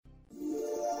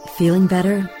Feeling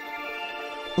better?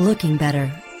 Looking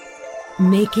better?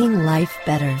 Making life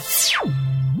better.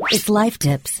 It's Life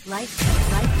Tips.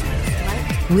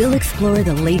 We'll explore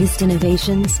the latest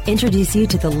innovations, introduce you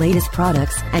to the latest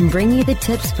products, and bring you the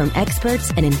tips from experts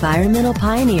and environmental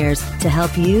pioneers to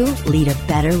help you lead a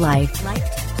better life.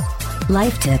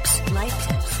 Life Tips.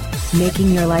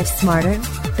 Making your life smarter,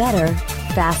 better,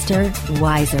 faster,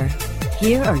 wiser.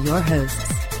 Here are your hosts.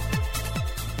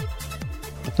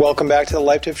 Welcome back to the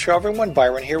Life Tips Show, everyone.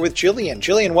 Byron here with Jillian.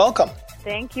 Jillian, welcome.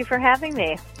 Thank you for having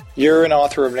me. You're an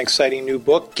author of an exciting new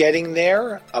book, Getting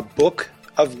There, a Book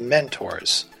of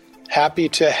Mentors. Happy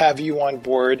to have you on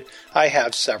board. I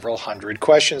have several hundred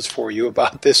questions for you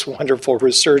about this wonderful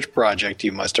research project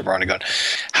you must have undergone.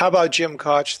 How about Jim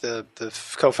Koch, the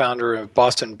co-founder of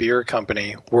Boston Beer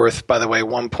Company, worth, by the way,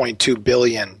 $1.2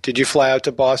 billion. Did you fly out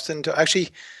to Boston to actually...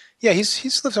 Yeah, he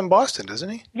lives in Boston, doesn't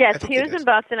he? Yes, he was in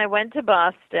Boston. I went to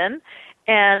Boston,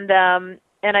 and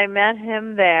I met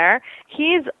him there.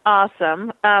 He's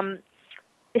awesome.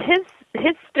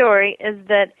 His story is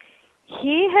that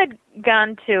he had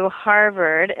gone to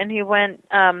Harvard, and he went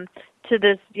to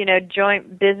this,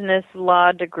 joint business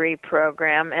law degree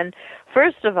program. And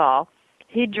first of all,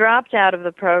 he dropped out of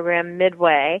the program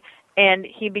midway, and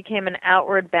he became an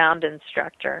Outward Bound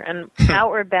instructor. And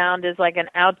Outward Bound is like an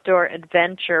outdoor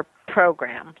adventure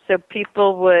program. So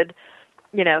people would,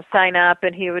 sign up,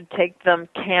 and he would take them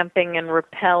camping and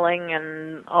rappelling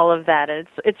and all of that.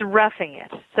 It's roughing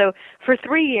it. So for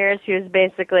 3 years, he was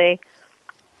basically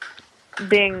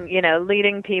being,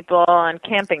 leading people on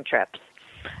camping trips.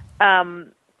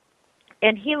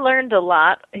 And he learned a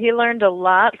lot. He learned a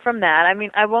lot from that. I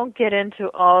mean, I won't get into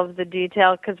all of the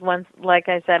detail because once, like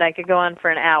I said, I could go on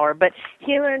for an hour. But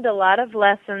he learned a lot of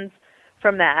lessons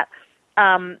from that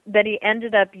that he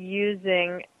ended up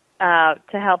using to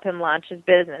help him launch his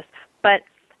business. But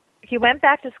he went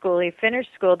back to school. He finished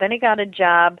school. Then he got a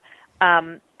job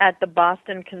at the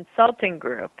Boston Consulting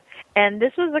Group. And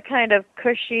this was a kind of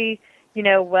cushy,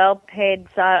 well-paid,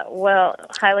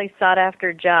 highly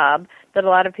sought-after job that a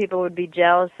lot of people would be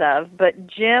jealous of. But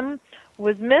Jim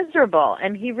was miserable,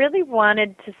 and he really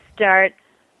wanted to start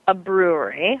a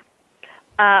brewery.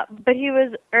 But he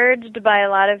was urged by a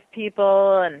lot of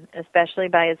people, and especially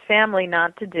by his family,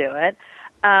 not to do it.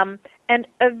 And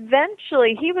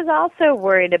eventually, he was also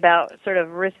worried about sort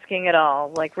of risking it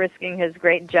all, like risking his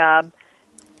great job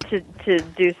to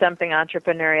do something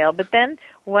entrepreneurial. But then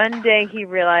one day he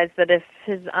realized that if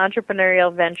his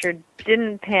entrepreneurial venture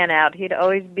didn't pan out, he'd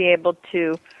always be able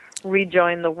to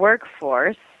rejoin the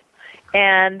workforce,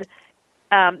 and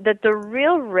that the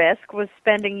real risk was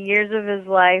spending years of his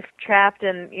life trapped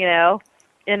in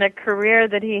a career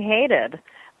that he hated.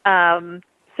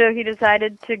 So he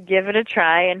decided to give it a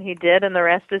try, and he did, and the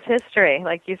rest is history.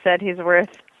 Like you said, he's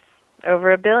worth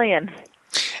over $1 billion.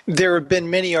 There have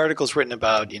been many articles written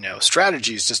about,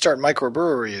 strategies to start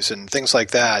microbreweries and things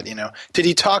like that. Did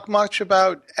he talk much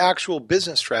about actual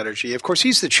business strategy? Of course,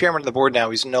 he's the chairman of the board now.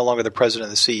 He's no longer the president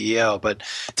and the CEO. But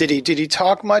did he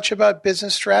talk much about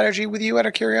business strategy with you, out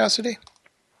of curiosity?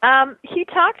 He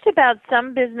talked about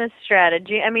some business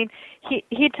strategy. I mean,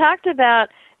 he talked about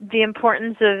the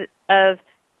importance of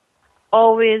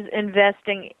always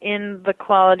investing in the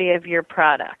quality of your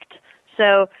product.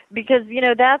 So, because,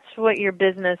 that's what your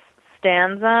business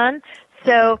stands on.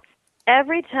 So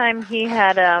every time he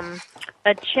had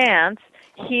a chance,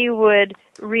 he would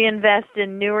reinvest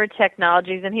in newer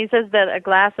technologies. And he says that a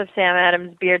glass of Sam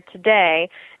Adams beer today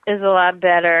is a lot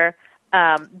better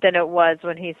than it was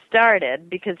when he started,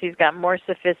 because he's got more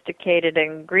sophisticated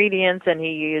ingredients and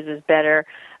he uses better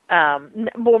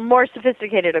more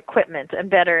sophisticated equipment and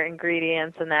better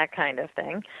ingredients and that kind of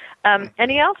thing.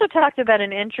 And he also talked about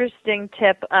an interesting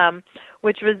tip,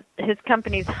 which was his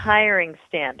company's hiring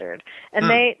standard. And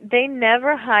they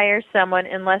never hire someone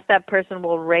unless that person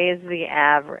will raise the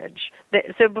average.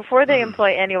 So before they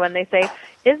employ anyone, they say,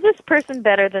 is this person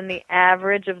better than the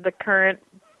average of the current,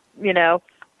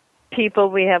 people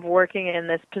we have working in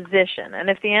this position? And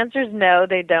if the answer is no,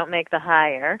 they don't make the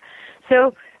hire.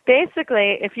 So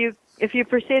basically, if you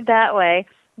proceed that way,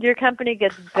 your company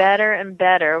gets better and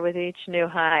better with each new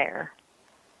hire.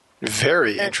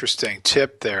 Very interesting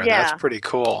tip there. Yeah. That's pretty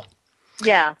cool.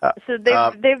 Yeah. So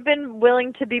they've been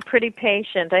willing to be pretty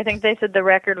patient. I think they said the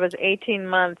record was 18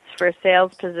 months for a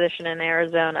sales position in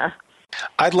Arizona.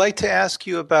 I'd like to ask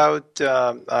you about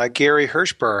Gary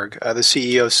Hirshberg, the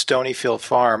CEO of Stonyfield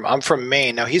Farm. I'm from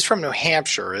Maine. Now, he's from New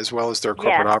Hampshire as well as their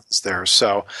corporate office there,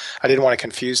 so I didn't want to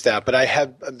confuse that. But I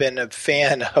have been a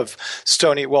fan of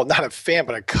not a fan,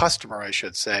 but a customer, I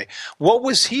should say. What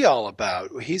was he all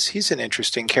about? He's an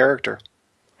interesting character.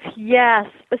 Yes.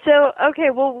 So, okay.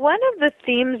 Well, one of the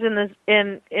themes in this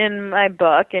in my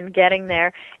book, in Getting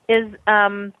There, is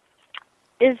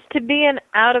to be an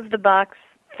out of the box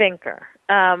thinker.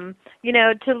 To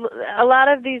a lot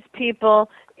of these people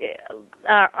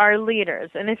are leaders,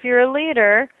 and if you're a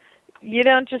leader, you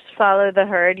don't just follow the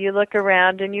herd. You look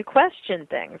around and you question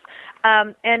things.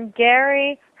 And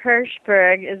Gary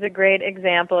Hirschberg is a great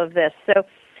example of this. So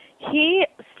he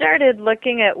started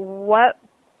looking at what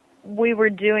we were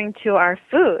doing to our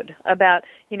food, about,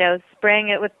 spraying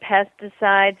it with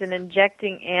pesticides and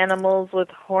injecting animals with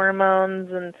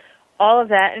hormones and all of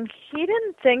that. And he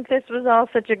didn't think this was all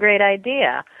such a great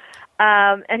idea.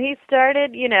 And he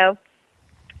started,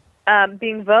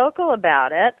 being vocal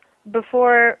about it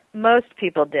before most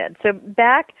people did. So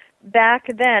back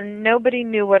then, nobody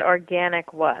knew what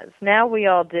organic was. Now we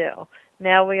all do.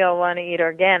 Now we all want to eat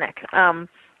organic.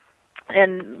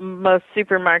 And most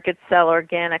supermarkets sell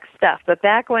organic stuff. But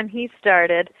back when he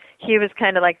started, he was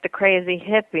kind of like the crazy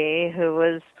hippie who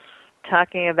was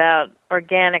talking about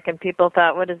organic, and people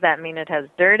thought, what does that mean? It has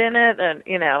dirt in it? And,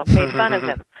 made fun of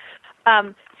him.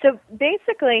 So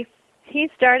basically, he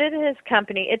started his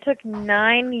company. It took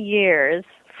 9 years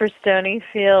for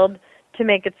Stonyfield to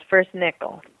make its first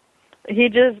nickel. He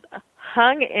just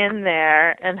hung in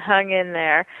there. And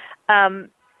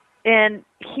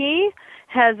he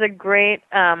has a great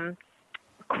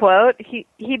quote.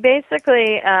 He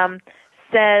basically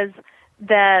says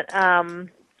that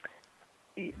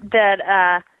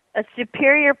a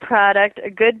superior product, a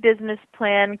good business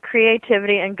plan,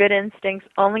 creativity, and good instincts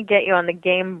only get you on the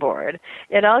game board.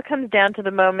 It all comes down to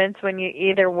the moments when you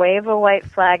either wave a white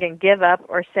flag and give up,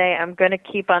 or say, I'm going to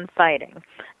keep on fighting.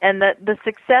 And the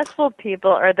successful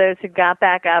people are those who got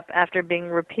back up after being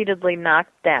repeatedly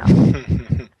knocked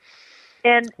down.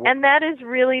 And that is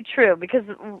really true, because,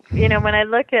 when I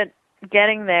look at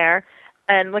Getting There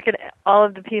and look at all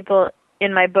of the people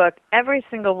in my book, every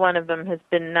single one of them has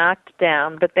been knocked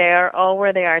down, but they are all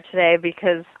where they are today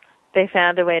because they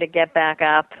found a way to get back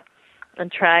up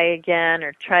and try again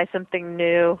or try something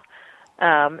new.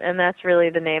 And that's really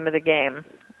the name of the game.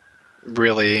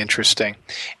 Really interesting.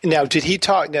 Now, did he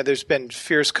talk? Now, there's been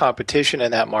fierce competition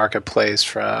in that marketplace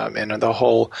from, the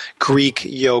whole Greek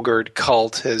yogurt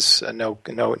cult has no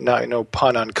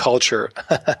pun on culture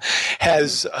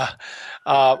has,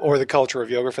 or the culture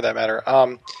of yoga for that matter,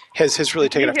 has really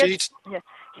taken off.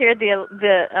 Hear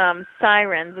the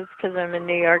sirens? It's because I'm in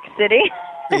New York City.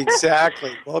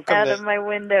 Exactly. Welcome out of my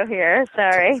window here.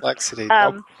 Sorry. Complexity.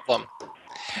 No problem.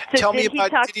 So tell me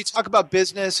about, did he talk about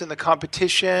business and the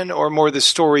competition, or more the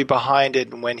story behind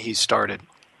it and when he started?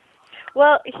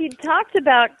 Well, he talked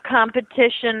about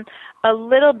competition a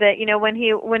little bit, when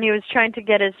he was trying to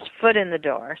get his foot in the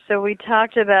door. So we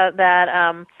talked about that,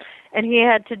 and he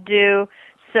had to do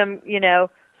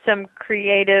some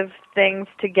creative things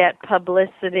to get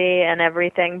publicity and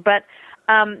everything. But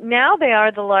now they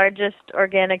are the largest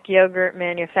organic yogurt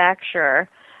manufacturer.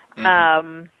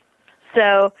 Mm-hmm.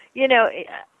 So,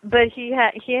 but he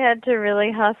had to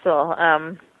really hustle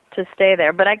to stay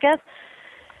there. But I guess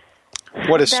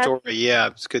what a story! Yeah,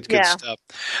 it's good stuff.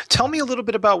 Tell me a little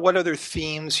bit about what other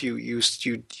themes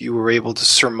you were able to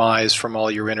surmise from all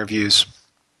your interviews.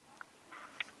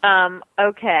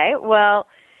 Okay, well,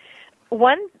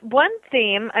 one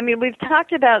theme. I mean, we've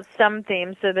talked about some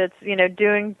themes, so that's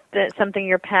doing something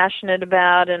you're passionate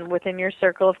about and within your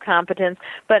circle of competence.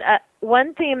 But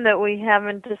one theme that we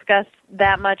haven't discussed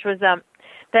that much was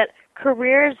that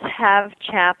careers have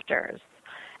chapters,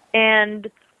 and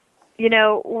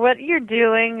what you're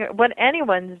doing, what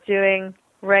anyone's doing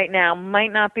right now,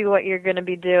 might not be what you're going to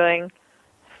be doing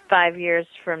 5 years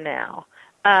from now.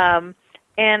 And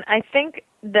I think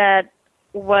that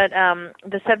what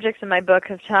the subjects in my book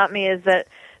have taught me is that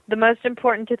the most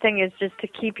important thing is just to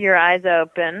keep your eyes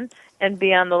open and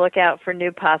be on the lookout for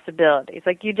new possibilities.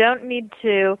 Like, you don't need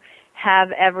to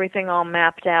have everything all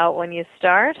mapped out when you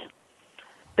start,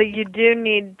 but you do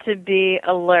need to be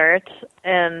alert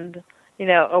and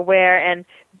aware and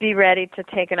be ready to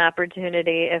take an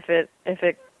opportunity if it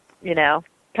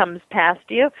comes past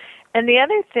you. And the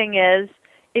other thing is,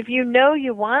 if you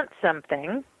want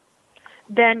something,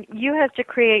 then you have to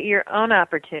create your own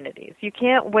opportunities. You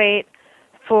can't wait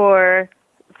for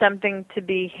something to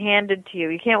be handed to you.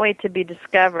 You can't wait to be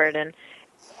discovered. And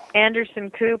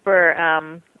Anderson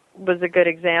Cooper was a good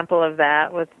example of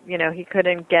that. With he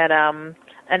couldn't get an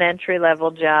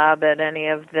entry-level job at any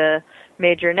of the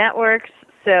major networks,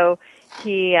 so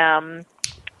he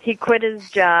quit his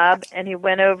job and he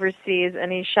went overseas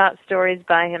and he shot stories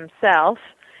by himself,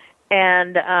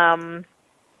 and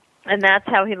that's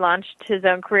how he launched his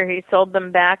own career. He sold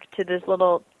them back to this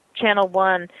little Channel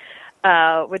One,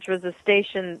 which was a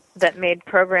station that made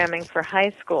programming for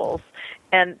high schools,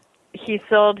 and he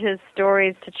sold his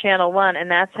stories to Channel One,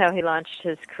 and that's how he launched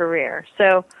his career.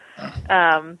 So,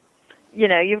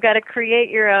 you've got to create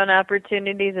your own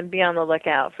opportunities and be on the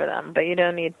lookout for them, but you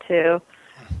don't need to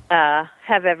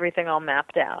have everything all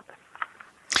mapped out.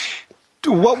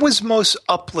 What was most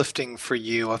uplifting for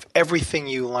you of everything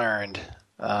you learned,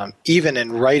 even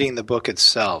in writing the book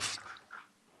itself?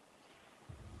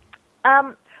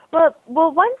 Well,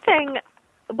 one thing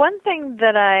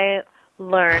that I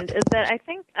learned is that I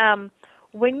think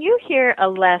when you hear a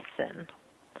lesson,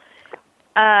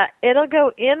 it'll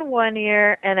go in one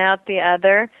ear and out the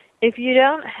other if you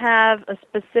don't have a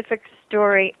specific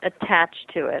story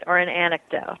attached to it or an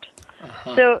anecdote.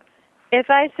 Uh-huh. So if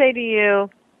I say to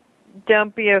you,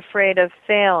 don't be afraid of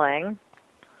failing,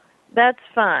 that's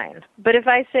fine. But if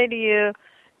I say to you,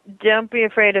 don't be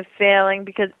afraid of failing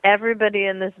because everybody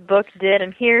in this book did,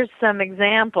 and here's some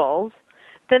examples,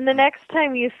 then the next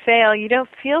time you fail, you don't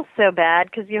feel so bad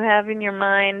because you have in your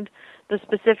mind the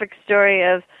specific story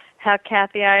of how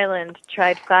Kathy Ireland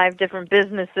tried 5 different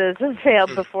businesses and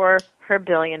failed before her $1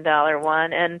 billion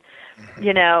one. And,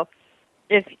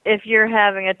 if you're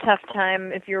having a tough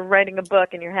time, if you're writing a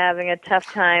book and you're having a tough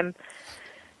time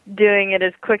doing it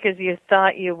as quick as you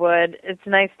thought you would, it's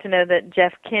nice to know that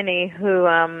Jeff Kinney,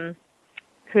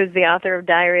 who's the author of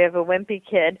Diary of a Wimpy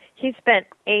Kid, he spent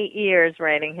 8 years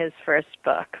writing his first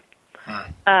book.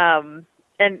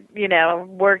 And,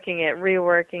 working it,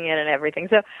 reworking it, and everything.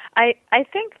 So I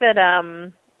think that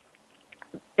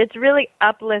it's really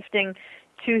uplifting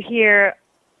to hear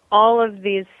all of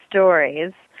these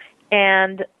stories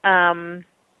and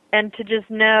to just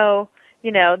know,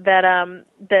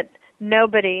 that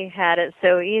nobody had it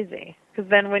so easy. Because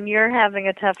then when you're having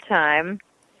a tough time,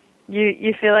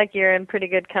 you feel like you're in pretty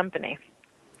good company.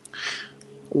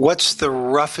 What's the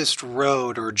roughest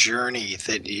road or journey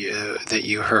that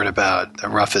you heard about? The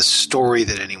roughest story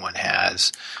that anyone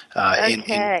has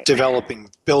in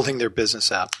building their business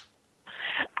up?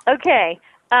 Okay,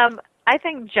 I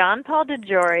think John Paul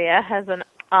DeJoria has an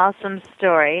awesome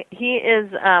story. He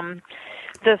is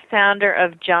the founder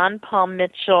of John Paul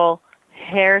Mitchell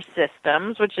Hair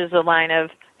Systems, which is a line of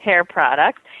hair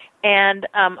products, and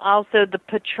also the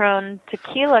Patron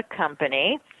Tequila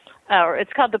Company. Or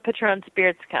it's called the Patron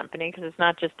Spirits Company because it's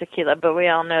not just tequila, but we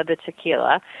all know the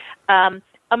tequila,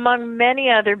 among many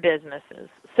other businesses.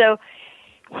 So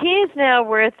he's now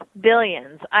worth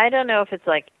billions. I don't know if it's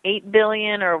like $8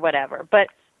 billion or whatever, but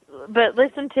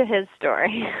listen to his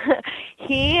story.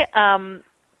 He was,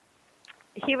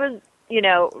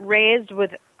 raised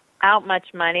without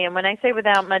much money, and when I say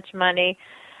without much money,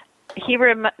 he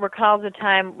recalls a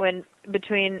time when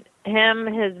between him,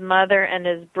 his mother, and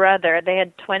his brother, they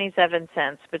had 27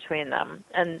 cents between them,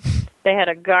 and they had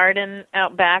a garden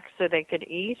out back so they could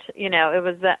eat. It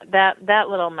was that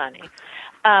little money.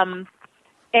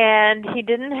 And he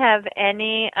didn't have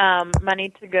any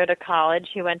money to go to college.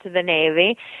 He went to the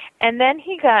Navy, and then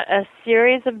he got a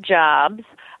series of jobs,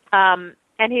 and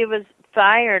he was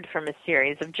fired from a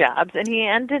series of jobs, and he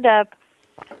ended up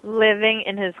living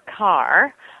in his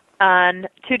car on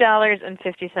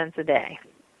 $2.50 a day.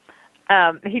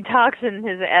 He talks in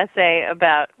his essay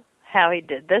about how he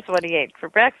did this, what he ate for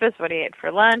breakfast, what he ate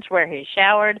for lunch, where he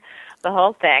showered, the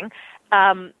whole thing.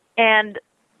 And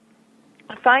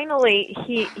finally,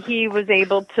 he was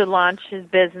able to launch his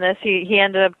business. He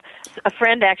ended up, a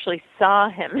friend actually saw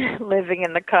him living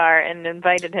in the car and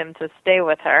invited him to stay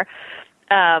with her.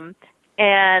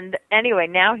 And anyway,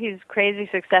 now he's crazy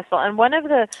successful. And one of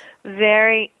the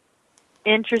very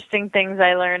interesting things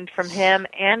I learned from him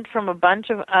and from a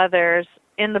bunch of others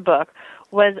in the book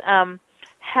was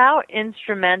how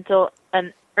instrumental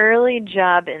an early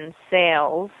job in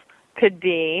sales could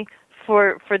be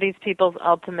for these people's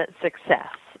ultimate success.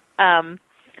 And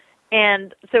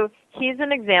so he's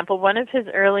an example. One of his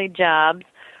early jobs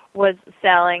was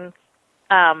selling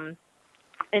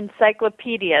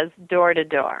encyclopedias door to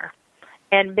door.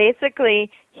 And basically,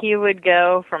 he would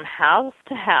go from house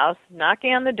to house,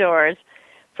 knocking on the doors,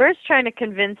 first trying to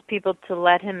convince people to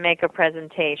let him make a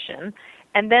presentation.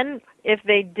 And then if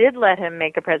they did let him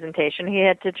make a presentation, he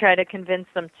had to try to convince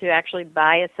them to actually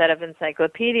buy a set of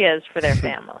encyclopedias for their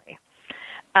family.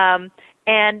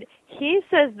 And he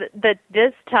says that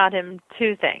this taught him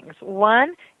 2 things.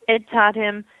 One, it taught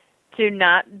him to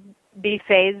not be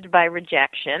fazed by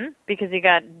rejection because he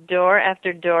got door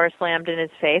after door slammed in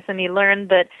his face, and he learned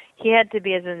that he had to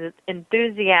be as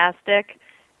enthusiastic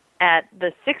at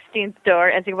the 16th door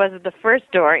as he was at the first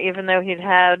door, even though he'd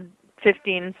had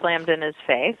 15 slammed in his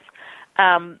face.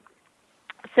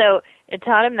 So It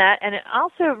taught him that, and it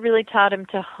also really taught him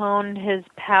to hone his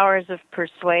powers of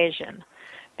persuasion,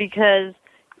 because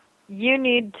you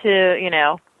need to,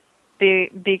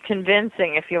 be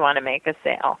convincing if you want to make a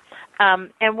sale.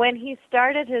 And when he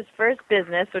started his first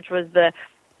business, which was the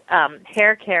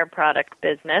hair care product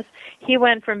business, he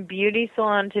went from beauty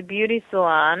salon to beauty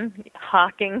salon,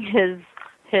 hawking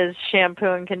his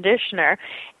shampoo and conditioner.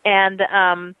 And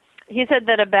he said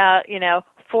that about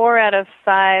 4 out of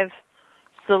 5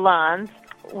 salons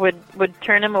would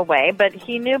turn him away, but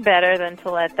he knew better than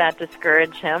to let that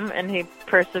discourage him, and he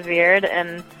persevered,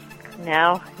 and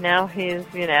now he's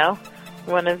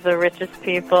one of the richest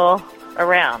people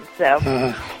around.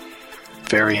 So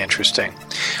very interesting.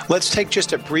 Let's take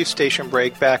just a brief station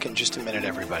break. Back in just a minute,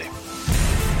 everybody.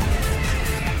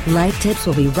 Life Tips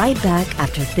will be right back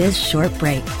after this short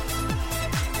break.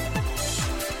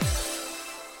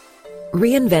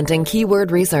 Reinventing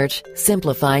keyword research,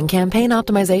 simplifying campaign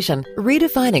optimization,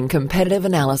 redefining competitive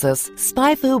analysis.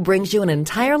 SpyFu brings you an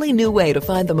entirely new way to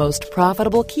find the most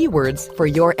profitable keywords for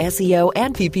your SEO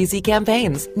and PPC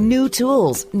campaigns. New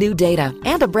tools, new data,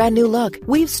 and a brand new look.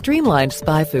 We've streamlined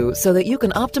SpyFu so that you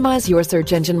can optimize your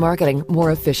search engine marketing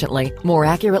more efficiently, more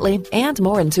accurately, and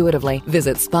more intuitively.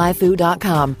 Visit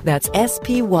spyfu.com. That's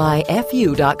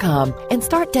SPYFU.com and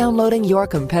start downloading your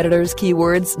competitors'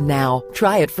 keywords now.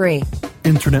 Try it free.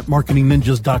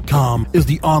 InternetMarketingNinjas.com is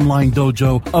the online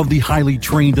dojo of the highly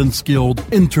trained and skilled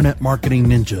Internet Marketing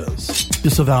Ninjas.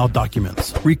 Disavowed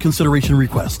documents, reconsideration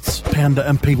requests, panda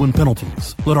and penguin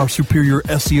penalties. Let our superior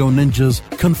SEO ninjas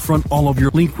confront all of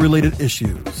your link-related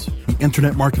issues. The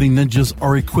Internet Marketing Ninjas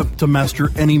are equipped to master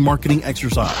any marketing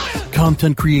exercise,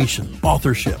 content creation,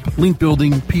 authorship, link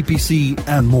building, PPC,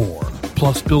 and more.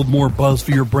 Plus, build more buzz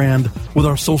for your brand with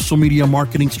our social media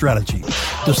marketing strategy.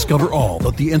 Discover all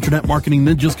that the Internet Marketing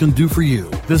Ninjas can do for you.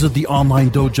 Visit the online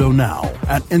dojo now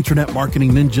at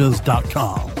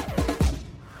InternetMarketingNinjas.com.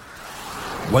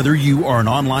 Whether you are an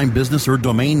online business or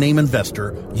domain name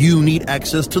investor, you need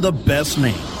access to the best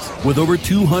names. With over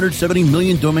 270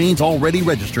 million domains already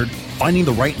registered, finding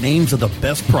the right names at the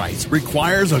best price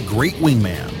requires a great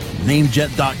wingman.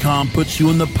 Namejet.com puts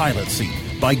you in the pilot seat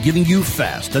by giving you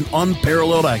fast and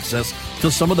unparalleled access to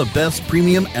some of the best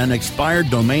premium and expired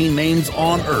domain names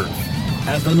on earth.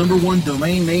 As the #1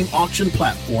 domain name auction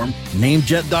platform,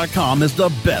 Namejet.com is the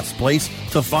best place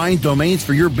to find domains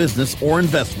for your business or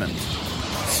investment.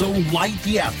 So light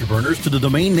the afterburners to the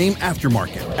domain name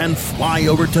aftermarket and fly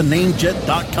over to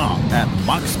Namejet.com at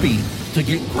Mach speed to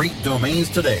get great domains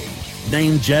today.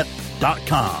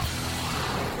 Namejet.com.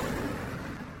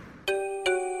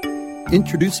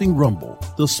 Introducing Rumble,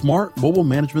 the smart mobile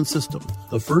management system,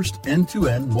 the first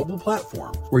end-to-end mobile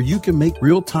platform where you can make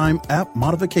real-time app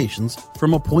modifications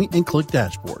from a point-and-click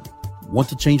dashboard. Want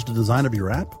to change the design of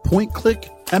your app? Point-click,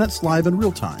 and it's live in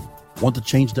real time. Want to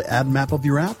change the ad map of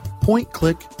your app?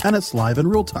 Point-click, and it's live in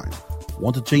real time.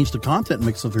 Want to change the content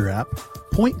mix of your app?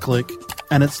 Point-click,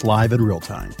 and it's live in real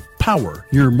time. Power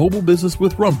your mobile business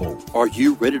with Rumble. Are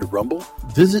you ready to rumble?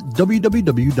 Visit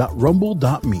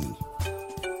www.rumble.me.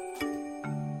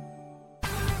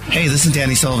 Hey, this is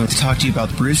Danny Sullivan to talk to you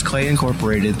about Bruce Clay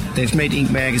Incorporated. They've made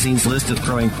Inc. Magazine's list of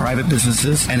growing private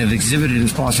businesses and have exhibited and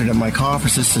sponsored at my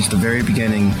conferences since the very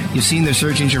beginning. You've seen their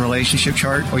search engine relationship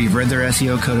chart, or you've read their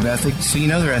SEO code of ethics, so you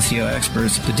know they're SEO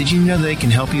experts. But did you know they can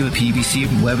help you with PPC,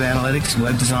 web analytics,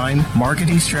 web design,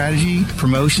 marketing strategy,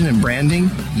 promotion, and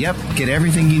branding? Yep, get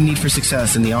everything you need for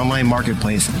success in the online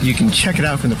marketplace. You can check it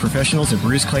out from the professionals at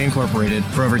Bruce Clay Incorporated.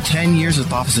 For over 10 years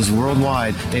with offices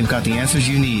worldwide, they've got the answers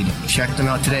you need. Check them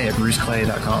out today at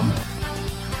bruceclay.com.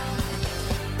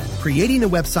 Creating a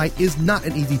website is not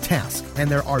an easy task, and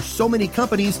there are so many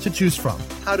companies to choose from.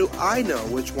 How do I know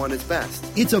which one is best?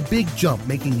 It's a big jump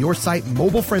making your site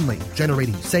mobile-friendly,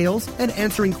 generating sales, and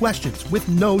answering questions with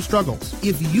no struggles.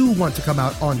 If you want to come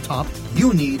out on top,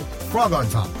 you need Frog on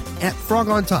Top. At Frog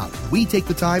on Top, we take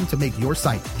the time to make your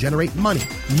site generate money,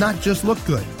 not just look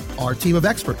good. Our team of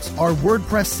experts are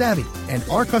WordPress savvy, and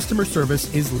our customer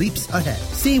service is leaps ahead.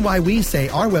 See why we say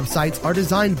our websites are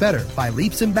designed better by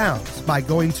leaps and bounds by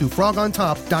going to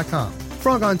frogontop.com.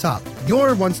 Frog on Top,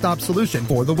 your one-stop solution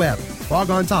for the web.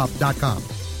 frogontop.com.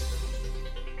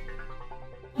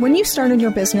 When you started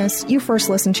your business, you first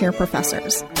listened to your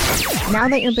professors. Now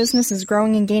that your business is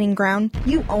growing and gaining ground,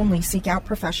 you only seek out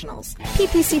professionals.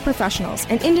 PPC Professionals,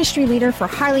 an industry leader for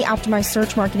highly optimized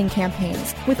search marketing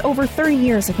campaigns with over 30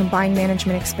 years of combined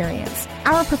management experience.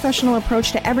 Our professional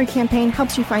approach to every campaign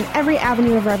helps you find every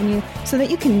avenue of revenue so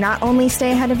that you can not only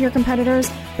stay ahead of your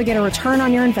competitors, but get a return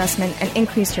on your investment and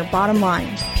increase your bottom line.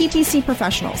 PPC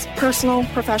Professionals, personal,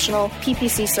 professional,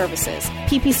 PPC services.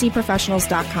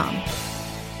 PPCprofessionals.com.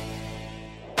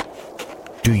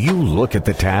 Do you look at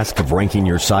the task of ranking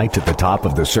your site at the top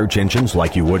of the search engines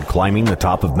like you would climbing the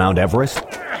top of Mount Everest?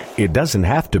 It doesn't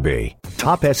have to be.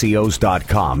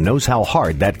 TopSEOs.com knows how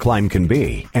hard that climb can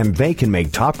be, and they can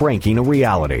make top ranking a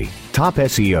reality. Top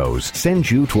SEOs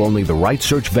sends you to only the right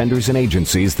search vendors and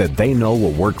agencies that they know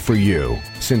will work for you.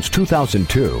 Since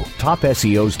 2002,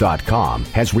 TopSEOs.com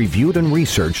has reviewed and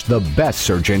researched the best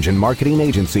search engine marketing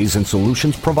agencies and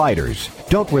solutions providers.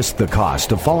 Don't risk the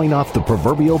cost of falling off the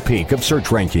proverbial peak of search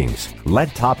rankings.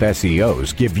 Let Top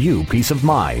SEOs give you peace of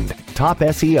mind.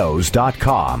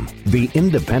 TopSEOs.com, the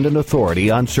independent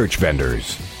authority on search vendors.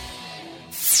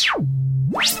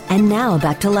 And now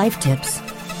back to Life Tips.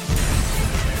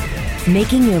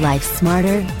 Making your life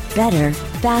smarter, better,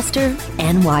 faster,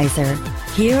 and wiser.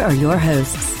 Here are your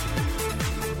hosts.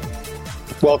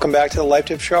 Welcome back to the Life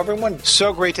Tips Show, everyone.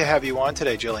 So great to have you on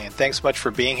today, Jillian. Thanks so much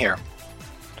for being here.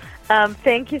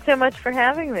 Thank you so much for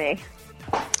having me.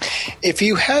 If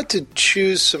you had to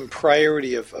choose some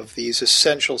priority of these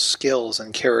essential skills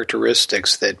and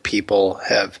characteristics that people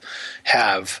have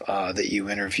that you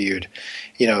interviewed,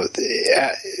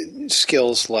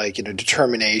 skills like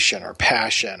determination or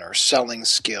passion or selling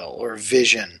skill or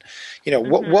vision, how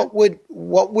would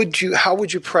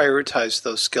you prioritize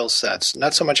those skill sets?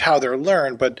 Not so much how they're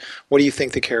learned, but what do you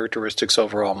think the characteristics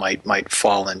overall might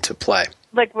fall into play?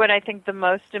 Like what I think the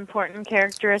most important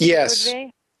characteristic would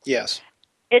be? Yes.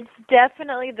 It's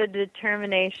definitely the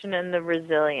determination and the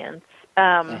resilience.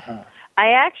 I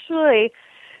actually,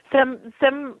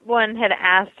 someone had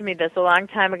asked me this a long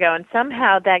time ago, and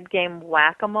somehow that game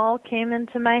Whack-A-Mole came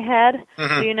into my head.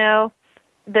 Do you know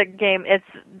the game?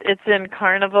 It's in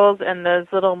carnivals, and those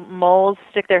little moles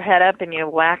stick their head up, and you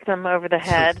whack them over the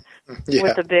head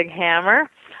with a big hammer.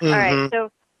 All right,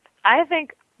 so I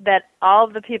think that all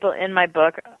of the people in my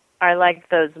book are like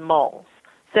those moles.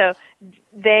 So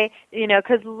they,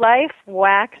 because life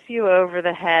whacks you over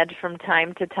the head from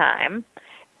time to time,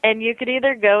 and you could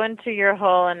either go into your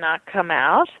hole and not come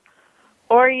out,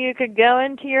 or you could go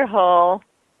into your hole,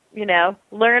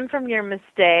 learn from your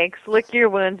mistakes, lick your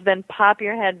wounds, then pop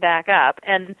your head back up,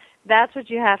 and that's what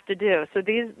you have to do. So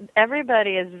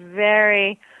everybody is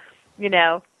very,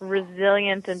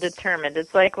 resilient and determined.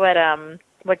 It's like what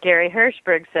Gary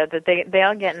Hirschberg said, that they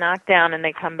all get knocked down and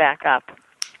they come back up.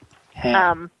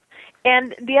 And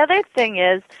the other thing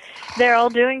is they're all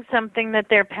doing something that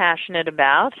they're passionate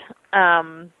about.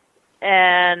 And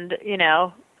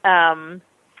the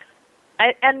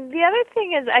other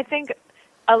thing is I think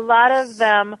a lot of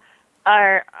them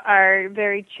are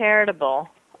very charitable.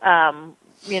 John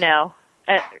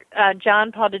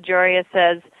Paul DeJoria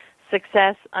says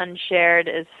success unshared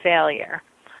is failure.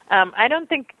 I don't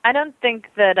think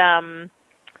that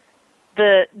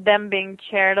them being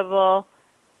charitable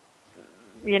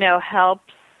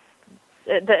helps.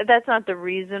 That's not the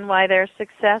reason why they're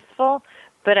successful,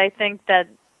 but I think that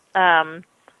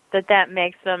that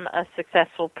makes them a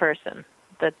successful person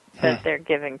that they're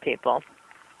giving people.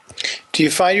 Do you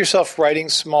find yourself writing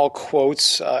small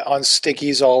quotes on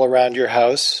stickies all around your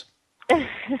house?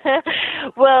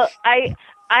 Well, I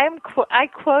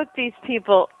quote these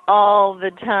people all the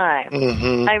time.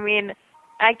 I mean,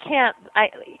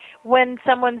 when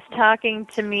someone's talking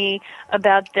to me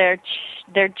about their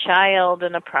child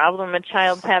and a problem a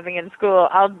child's having in school,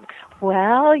 and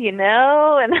I'll use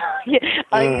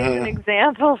an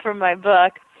example from my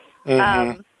book.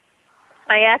 I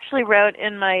actually wrote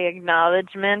in my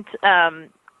acknowledgement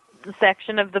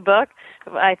section of the book,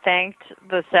 I thanked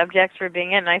the subjects for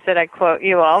being in, and I said I quote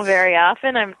you all very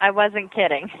often. I wasn't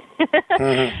kidding.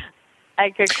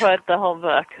 I could quote the whole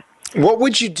book. What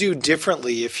would you do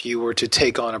differently if you were to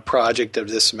take on a project of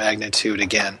this magnitude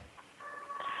again?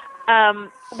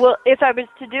 Well, if I was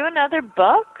to do another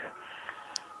book,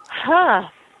 I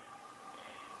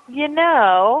don't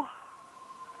know.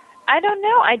 I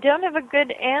don't have a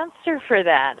good answer for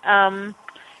that.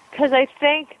 Because I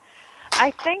think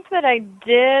that I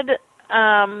did,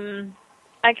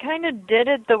 I kind of did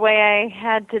it the way I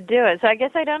had to do it. So I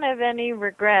guess I don't have any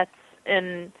regrets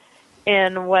in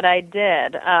what I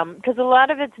did, because a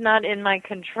lot of it's not in my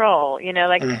control,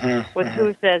 with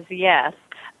who says yes.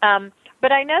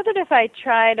 But I know that if I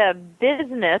tried a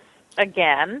business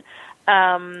again,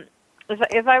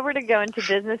 if I were to go into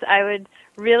business, I would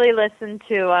really listen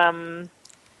to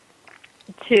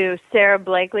Sarah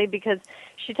Blakely, because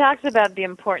she talks about the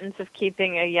importance of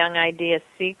keeping a young idea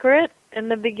secret in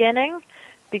the beginning,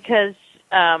 because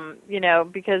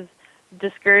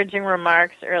discouraging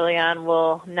remarks early on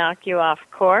will knock you off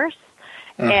course.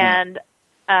 And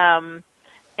so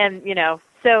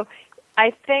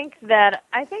I think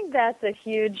that's a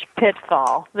huge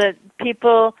pitfall, that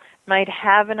people might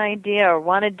have an idea or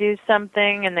want to do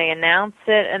something, and they announce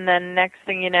it, and then next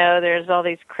thing you know, there's all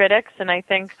these critics, and I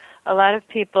think a lot of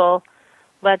people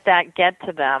let that get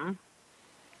to them.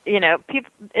 You know,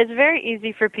 it's very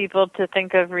easy for people to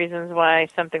think of reasons why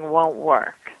something won't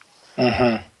work.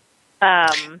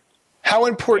 Mm-hmm. How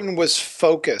important was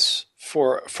focus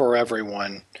for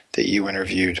everyone that you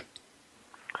interviewed?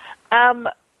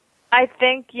 I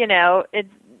think, you know,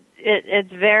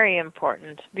 it's very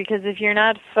important, because if you're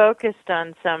not focused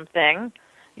on something,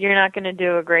 you're not going to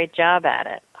do a great job at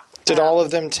it. Did all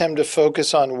of them tend to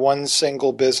focus on one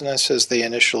single business as they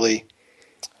initially,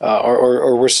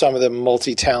 or were some of them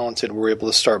multi-talented, were able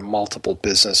to start multiple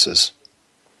businesses?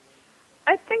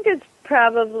 I think it's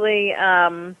probably,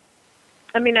 I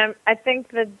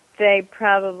think that they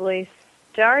probably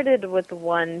started with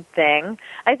one thing.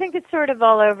 I think it's sort of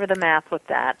all over the map with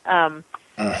that,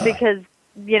 because,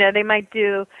 you know, they might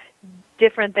do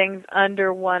different things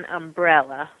under one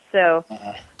umbrella. So,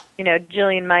 you know,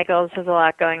 Jillian Michaels has a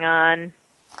lot going on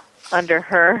under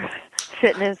her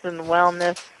fitness and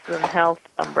wellness and health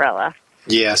umbrella.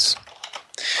 Yes.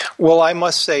 Well, I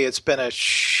must say it's been a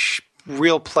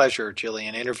real pleasure,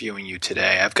 Jillian, interviewing you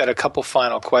today. I've got a couple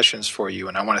final questions for you,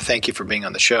 and I want to thank you for being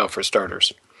on the show, for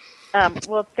starters.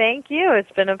 Well, thank you.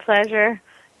 It's been a pleasure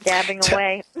gabbing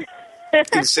away.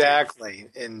 Exactly.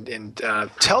 And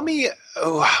tell me,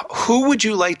 who would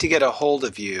you like to get a hold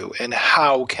of you, and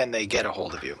how can they get a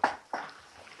hold of you?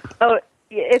 Oh,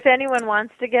 if anyone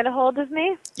wants to get a hold of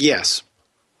me? Yes.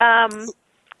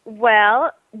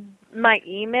 Well, my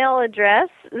email address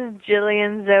is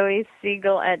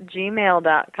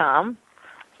JillianZoeSiegel@gmail.com.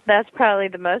 That's probably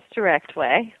the most direct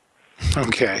way.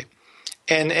 Okay.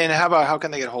 And how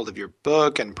can they get a hold of your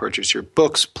book and purchase your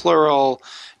books, plural?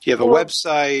 Do you have a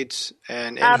website?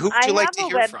 And who would you like to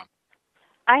hear from?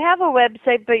 I have a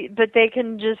website, but they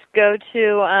can just go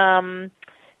to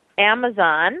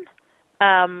Amazon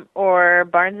or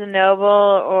Barnes & Noble,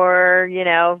 or, you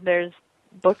know, there's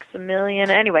Books A Million.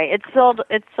 Anyway, it's sold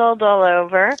all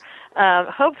over.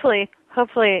 Hopefully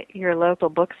your local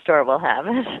bookstore will have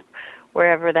it,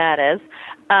 wherever that is.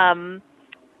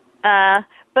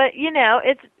 But, you know,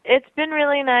 it's been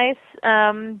really nice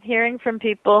hearing from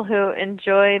people who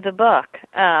enjoy the book.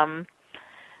 And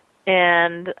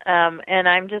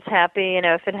I'm just happy, you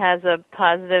know, if it has a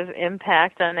positive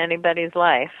impact on anybody's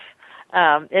life.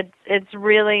 It's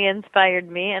really inspired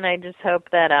me, and I just hope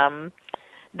that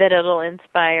that it'll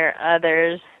inspire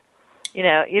others, you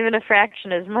know, even a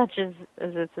fraction as much as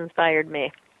it's inspired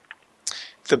me.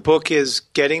 The book is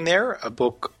Getting There, a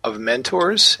book of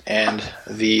mentors, and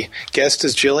the guest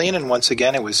is Jillian. And once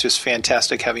again, it was just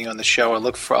fantastic having you on the show. I'll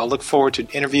look forward to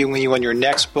interviewing you on your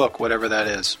next book, whatever that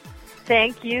is.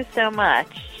 Thank you so much.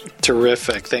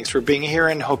 Terrific. Thanks for being here,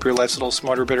 and hope your life's a little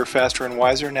smarter, better, faster, and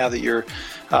wiser now that you're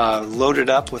loaded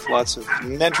up with lots of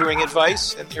mentoring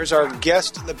advice. And here's our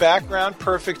guest in the background.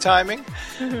 Perfect timing.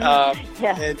 Yeah.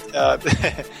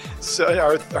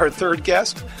 So our third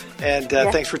guest. And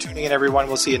thanks for tuning in, everyone.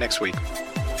 We'll see you next week.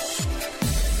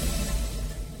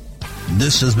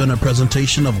 This has been a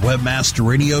presentation of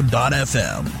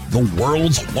WebmasterRadio.fm, the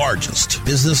world's largest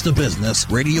business-to-business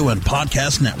radio and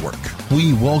podcast network.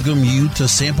 We welcome you to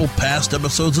sample past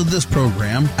episodes of this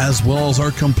program, as well as our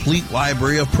complete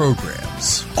library of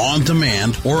programs, on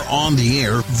demand or on the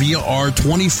air via our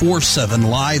 24/7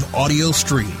 live audio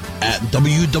stream at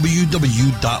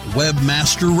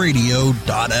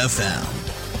www.webmasterradio.fm.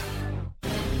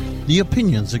 The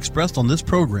opinions expressed on this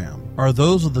program are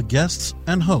those of the guests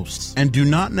and hosts and do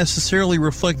not necessarily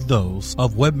reflect those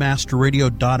of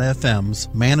WebmasterRadio.fm's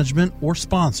management or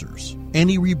sponsors.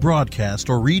 Any rebroadcast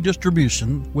or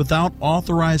redistribution without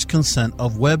authorized consent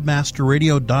of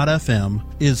WebmasterRadio.fm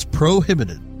is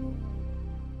prohibited.